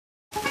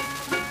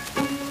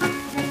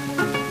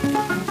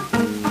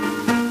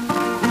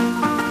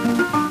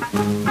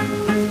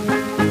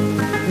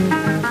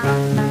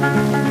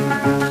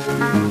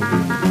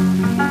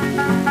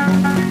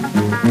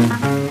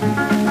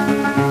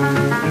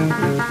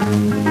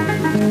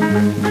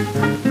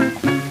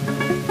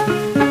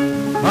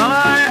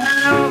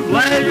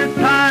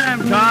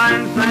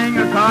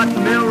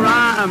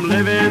time,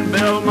 live in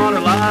Belmont,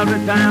 alive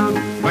in town,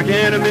 working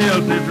in a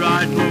mill, sits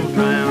right close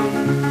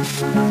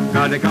round.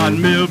 Got the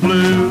cotton mill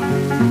blues,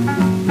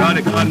 got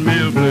the cotton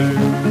mill blues,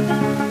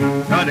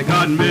 got the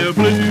cotton mill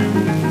blues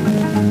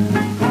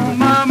on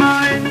my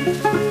mind.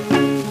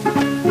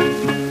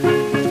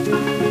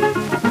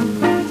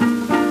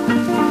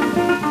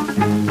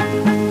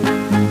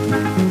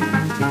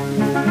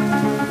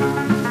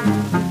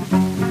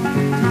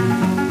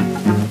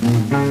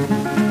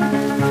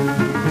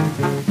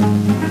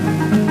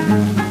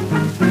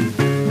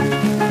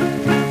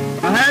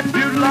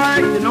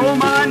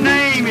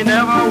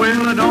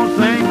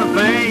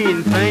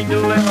 Sing to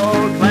let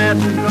all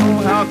classes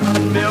know how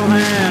cotton mill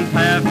hands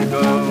have to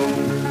go.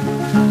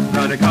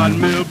 Got the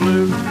cotton mill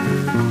blues,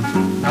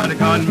 got the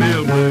cotton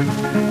mill blues,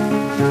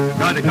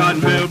 got the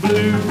cotton mill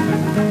blues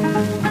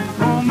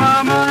on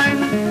my mind.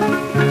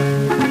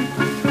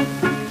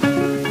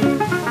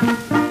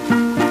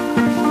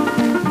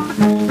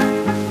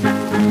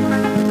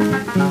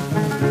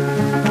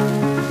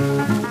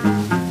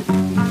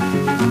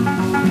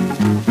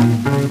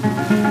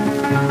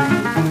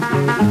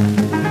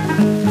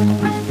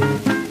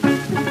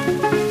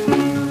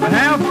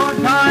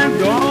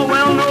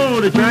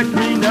 The church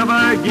we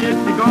never get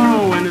to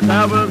go. When the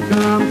Sabbath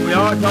comes, we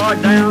are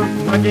taught down,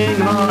 working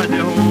hard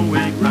the whole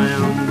week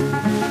round.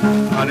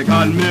 Got the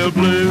cotton mill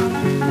blues,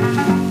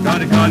 got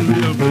the cotton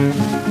mill blues,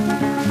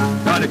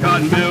 got the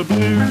cotton mill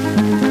blues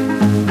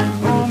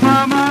on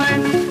my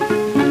mind.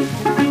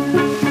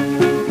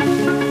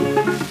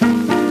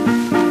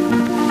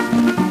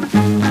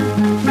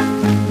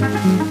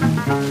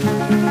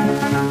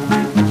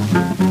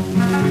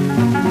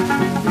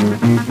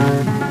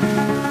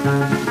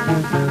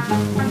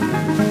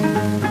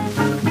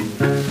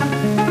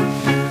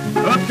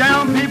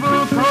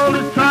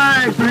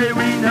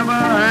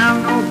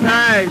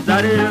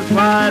 That is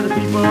why the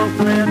people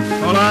quit.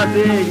 All our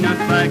ignorant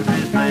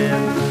factories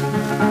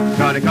said.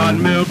 Got the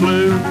cotton mill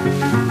blues,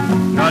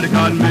 got the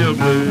cotton mill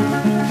blues,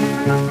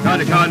 got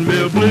the cotton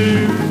mill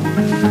blues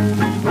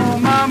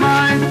on my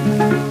mind.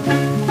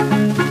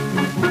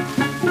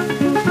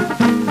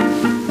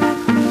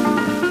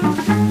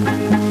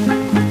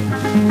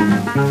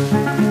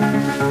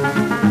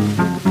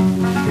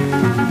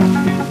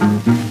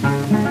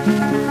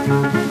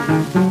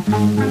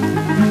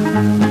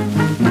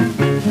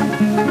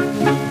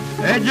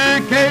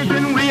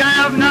 Education we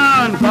have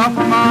none,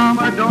 Papa,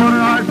 Mama, daughter,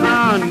 or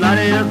son. That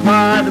is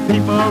why the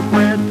people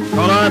quit,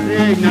 all us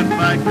ignorant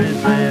factories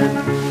said.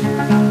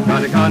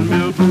 Got the cotton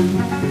mill blues,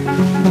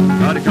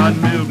 got the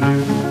cotton mill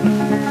blues,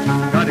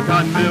 got the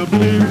cotton mill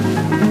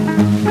blues